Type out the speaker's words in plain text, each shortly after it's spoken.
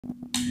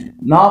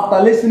Now,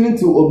 after listening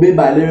to Obey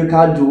by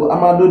Lyrical Joe,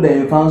 Amerado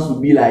the fans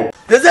will be like,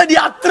 They said they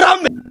are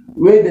trapped.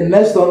 wait, the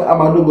next song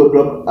Amerado go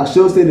drop, I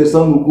sure say the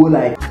song will go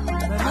like.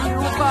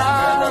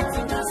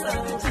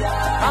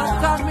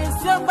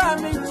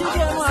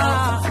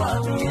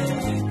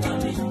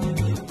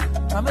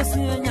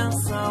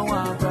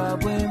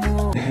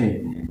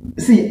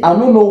 See, I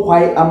don't know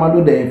why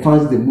Amerado the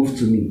fans they move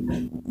to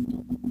me.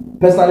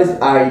 Personally,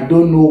 I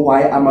don't know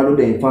why Amerado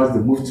the fans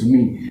they move to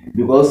me,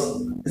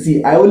 because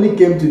see, I only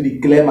came to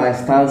declare my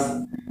stance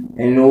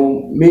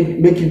and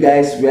make you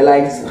guys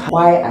realize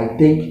why I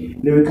think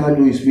Lyrical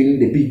Joe is winning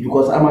the beat,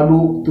 because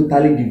Amerado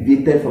totally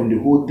deviated from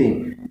the whole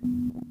thing.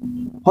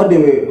 What they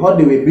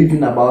were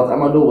beefing about,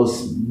 Amerado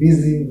was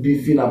busy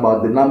beefing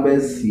about the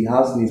numbers he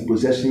has in his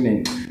possession,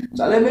 and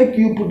so let make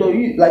you put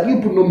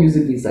no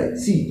music inside.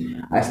 See,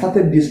 I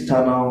started this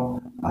channel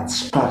at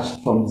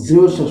scratch from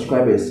 0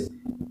 subscribers.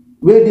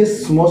 Where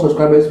these small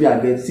subscribers we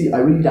are get, see, I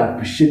really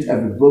appreciate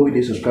everybody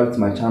they subscribe to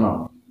my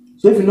channel.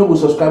 So if you know go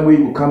subscribe, where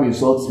you will come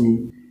insult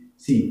me,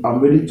 see, I'm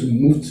ready to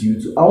move to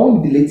YouTube. I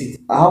won't delete it.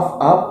 I have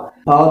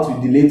power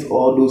to delete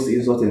all those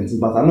insults and things,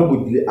 but I'm not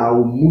going to delete. I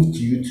will move to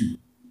YouTube,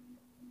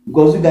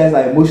 because you guys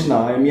are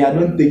emotional. I mean, I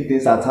don't take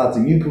things at heart.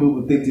 You people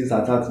will take things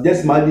at heart.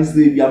 Just imagine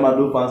say the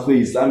Amerado fans where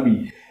is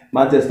Sambi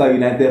Manchester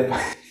United.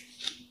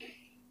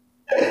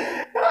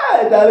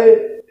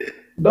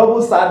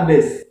 Double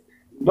sadness.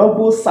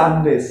 Double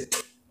sadness.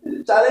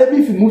 Charlie,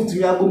 if you move to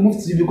me, I go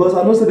move to you, because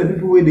I know say the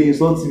people where they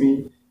insult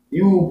me,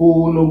 you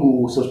go no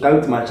go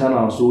subscribe to my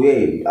channel. So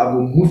yeah, I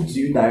go move to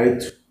you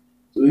direct.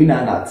 So you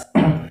know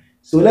that.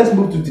 So let's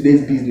move to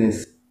today's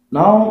business.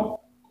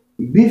 Now,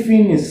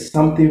 beefing is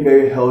something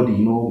very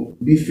healthy,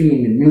 beefing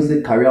in the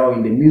music career or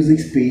in the music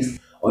space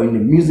or in the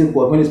music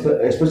world,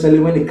 especially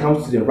when it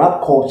comes to the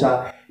rap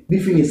culture.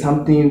 Beefing is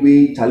something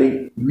where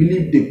Charlie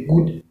really the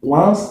good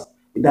once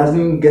it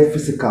doesn't get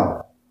physical.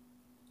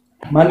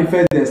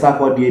 Manifest and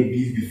Sarko did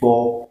beef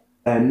before,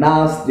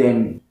 Nas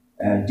then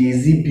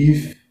Jay-Z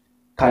beef,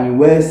 Kanye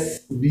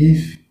West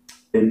beef,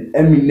 and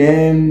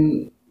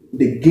Eminem,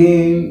 The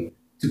Game,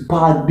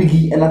 Tupac,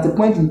 Biggie, and at a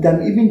point in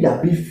time, even their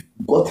beef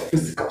got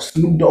physical.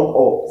 Snoop Dogg,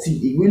 or see,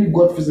 it really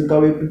got physical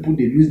where people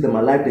they lose them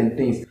alive and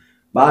things.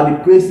 But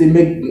the praise they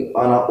make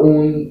on our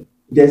own,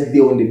 just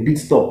there on the beat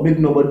stop, make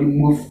nobody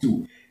move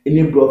to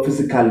any bro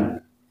physically.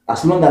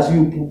 As long as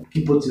you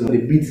keep putting on the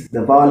beat,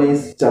 the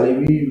violence,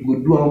 challenge, we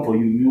will do one for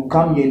you. You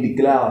come here and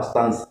declare our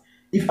stance.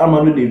 If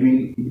Amerado they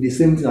win, the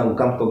same thing I will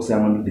come talk say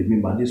Amerado they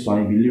win, but this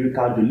one will be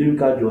Lyrical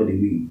Joe they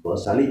win.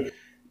 Because Charlie,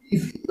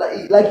 if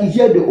like you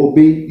hear the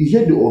obey,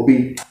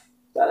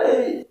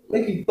 Charlie,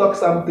 make it talk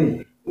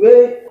something.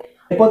 Well,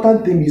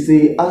 important thing is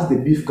say as the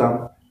beef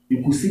come,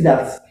 you could see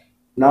that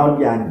now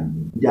they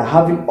are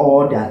having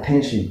all the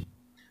attention.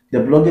 The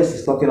bloggers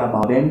is talking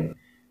about them.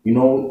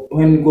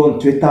 When you go on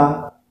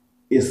Twitter,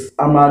 it's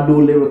Amerado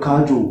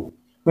Lyrical Joe.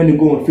 When you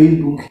go on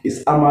Facebook,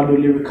 it's Amerado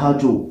Lyrical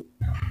Joe.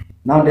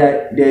 Now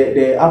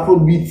the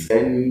Afrobeats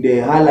and the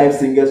high life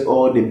singers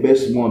are the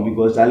best one,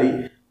 because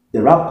Charlie,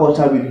 the rap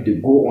culture really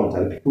they go on.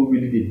 Charlie, people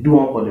really they do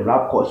on for the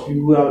rap culture.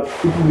 People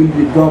really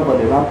they do on for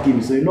the rap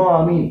game. So you know what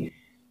I mean.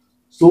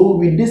 So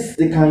with this,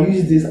 they can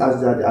use this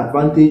as their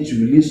advantage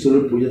to release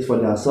solo projects for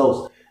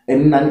themselves.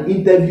 And in an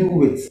interview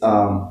with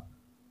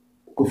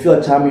Kofi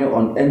Ochame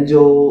on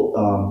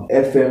Angel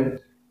FM,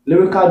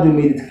 Lyrical Joe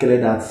made it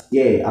clear that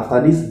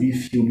after this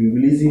beef, he'll be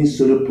releasing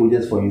solo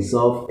projects for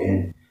himself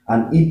and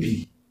an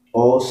EP,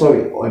 or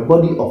a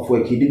body of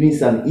work. He didn't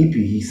say an EP,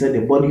 he said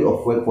a body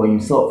of work for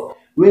himself.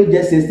 Well,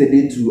 just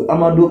yesterday too,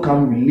 Amerado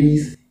can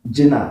release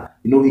G.I.N.A.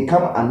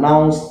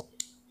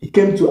 He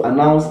came to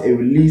announce a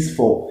release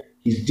for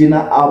his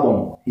G.I.N.A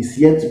album. He's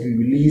yet to be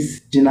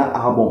released G.I.N.A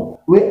album.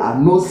 Where I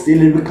know say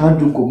Lyrical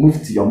Joe go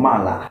move to your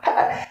man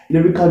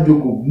Lyrical Joe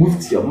go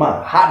move to your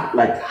man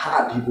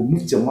hard. He go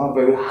move to your man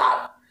very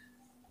hard.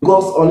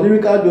 Because on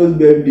Lyrical Joe's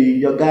birthday,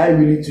 your guy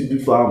really to do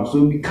for him,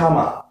 so be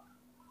calmer.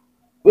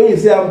 When you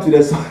say I'm to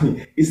the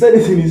song, he said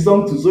it in his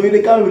song too, so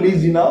they can't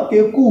release you now.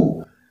 Okay,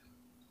 cool.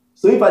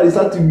 So if I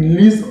decide to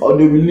release on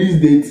the release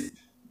date,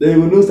 then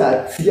you will know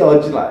that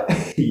original.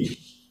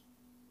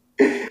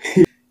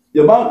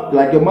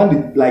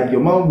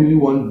 your man really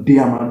want day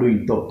Amerado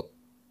in top.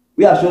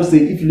 We are sure say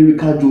if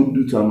Lyrical Joe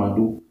do to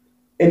Amerado,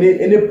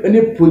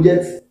 any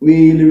project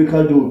where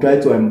Lyrical Joe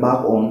try to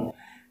embark on,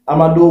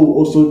 Amerado will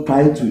also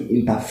try to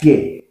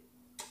interfere.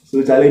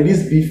 So Charlie,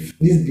 this beef,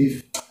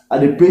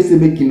 and the praise they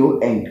make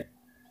end,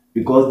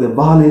 because the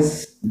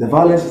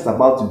violence is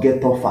about to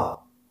get tougher.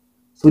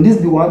 So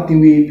this be one thing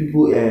where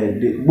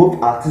people,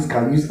 both artists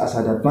can use as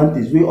an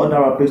advantage, where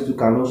other rappers too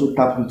can also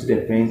tap into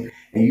their friends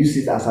and use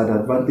it as an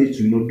advantage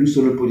to do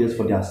solo projects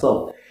for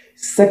themselves.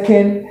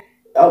 Second,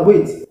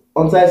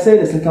 until I say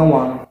the second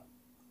one,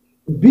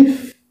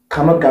 beef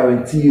cannot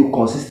guarantee you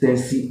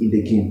consistency in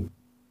the game.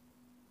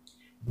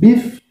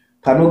 Beef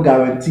cannot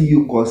guarantee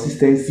you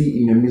consistency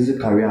in your music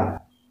career.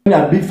 When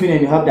you're beefing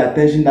and you have the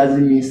attention,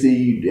 doesn't mean say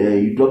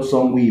you drop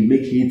song where you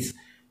make hits.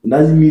 It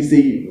doesn't mean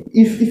say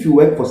if you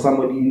work for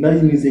somebody, it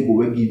doesn't mean say go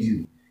work give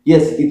you.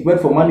 Yes, it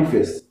worked for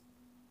Manifest.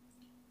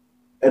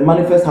 and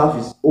Manifest have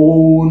his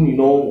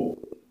own,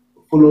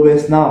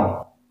 followers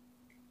now,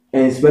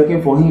 and it's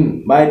working for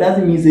him. But it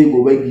doesn't mean say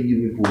go work give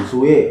you people.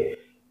 So yeah,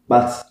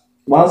 but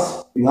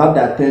once you have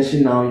the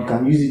attention now, you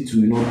can use it to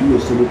do your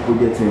solo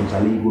project and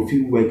actually you go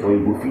feel work or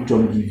you go feel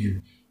job give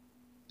you.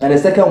 And the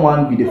second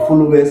one be the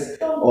followers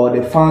or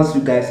the fans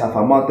you guys have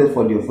amounted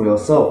for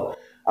yourself.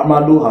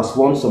 Amerado has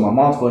won some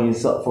amount for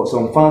himself, for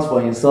some fans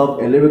for himself,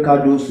 and Lyrical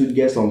those who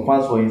get some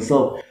fans for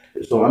himself.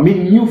 So I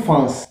mean new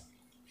fans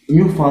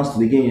to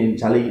the game and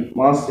Charlie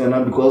once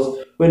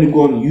because when you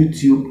go on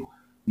YouTube,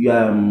 you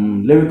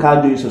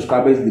Lyrical doing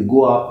subscribers they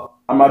go up,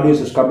 Amerado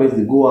subscribers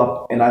they go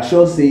up, and I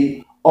sure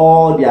say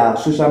all their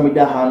social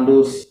media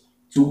handles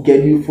to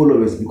get new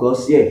followers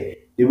because yeah,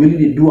 they really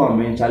they do am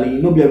man Charlie.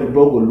 You know be every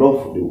blog will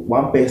love the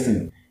one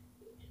person.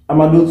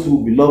 Amerado too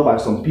will be loved by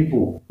some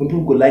people. Some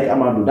people go like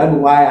Amerado. That's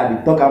why I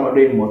dey talk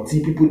Amerado in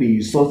multi people they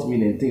insult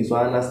me and things. So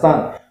I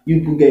understand. You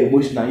people get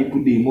emotional, you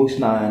put the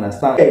emotional, I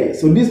understand. Okay,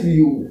 so this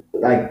video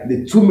like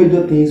the two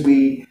major things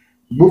we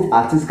both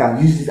artists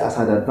can use it as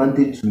an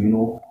advantage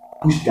to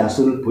push their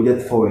solo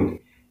project forward.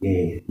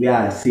 Yeah, where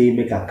I say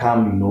make a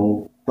calm,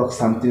 talk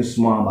something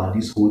small about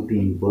this whole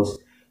thing because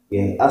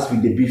yeah, as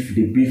with the beef,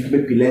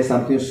 make we learn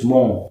something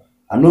small.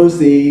 I know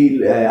say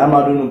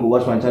Amerado no go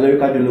watch my channel,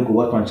 Lyrical no go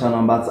watch my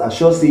channel, but I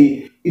sure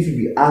say if you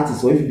be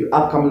artist or if you be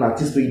upcoming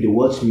artist where you dey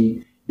watch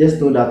me, just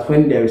know that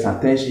when there is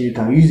attention, you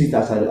can use it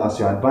as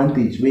your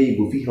advantage where you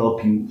go fit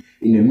help you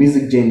in your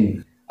music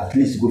journey. At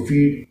least you go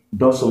fit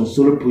do some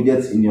solo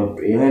projects in your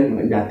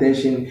when the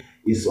attention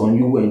is on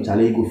you and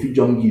chale you go fit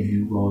jump give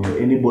you or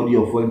anybody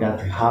of work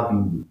that you have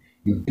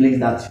in place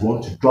that you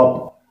want to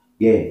drop.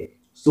 Yeah.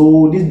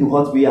 So this be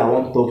what way I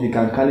want to talk. You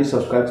can kindly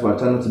subscribe to my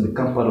channel to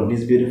become part of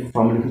this beautiful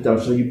family, which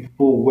I'm sure you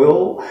people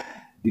will,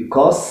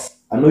 because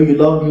I know you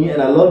love me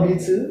and I love you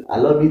too. I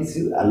love you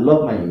too. I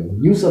love my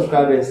new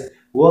subscribers.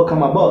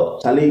 Welcome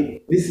aboard,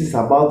 Charlie. This is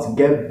about to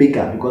get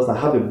bigger because I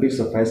have a big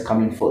surprise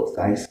coming forth,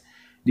 guys.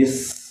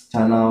 This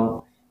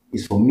channel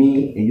is for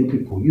me and you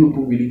people. You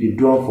people really the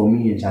draw for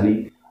me and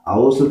Charlie. I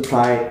also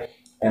try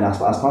and as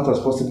much as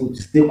possible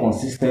to stay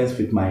consistent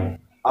with my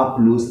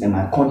uploads and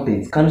my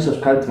content. Can you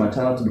subscribe to my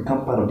channel to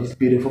become part of this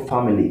beautiful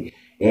family?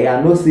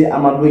 I know say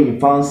Amerado in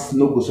fans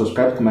no go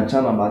subscribe to my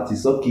channel, but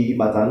it's okay.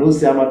 But I know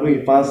say Amerado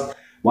in fans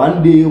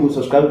one day will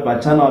subscribe to my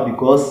channel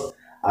because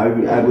I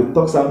will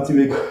talk something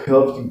wey go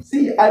help you.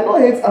 See, I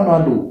don't hate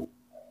Amerado.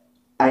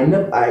 I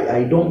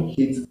don't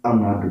hate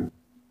Amerado.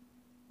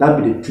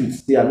 That be the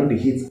truth. See, I know dey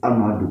hate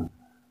Amerado.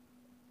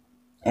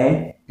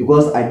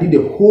 Because I did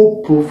a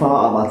whole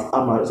profile about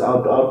Amerado. So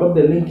I'll drop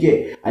the link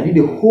here. I did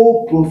a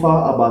whole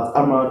profile about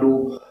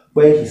Amerado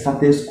where he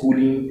started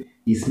schooling,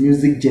 his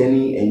music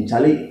journey, and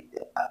Charlie.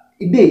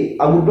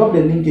 I will drop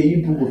the link here.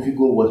 You people if you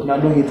go watch. Me, I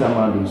don't hate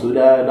Amerado. So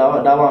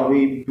that one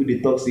way people they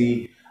talk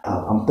say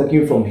I'm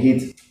talking from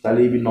hate.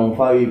 Charlie, even on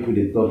far way people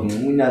they talk.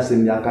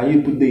 Can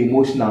you put the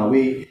emotional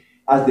way?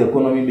 As the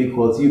economy make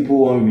hot, you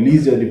people want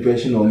release your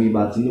depression on me,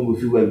 but you know go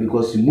feel well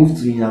because you move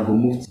to me, I go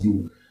move to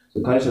you.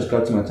 So can you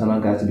subscribe to my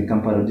channel, guys, to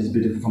become part of this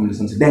beautiful family?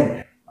 Until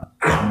then,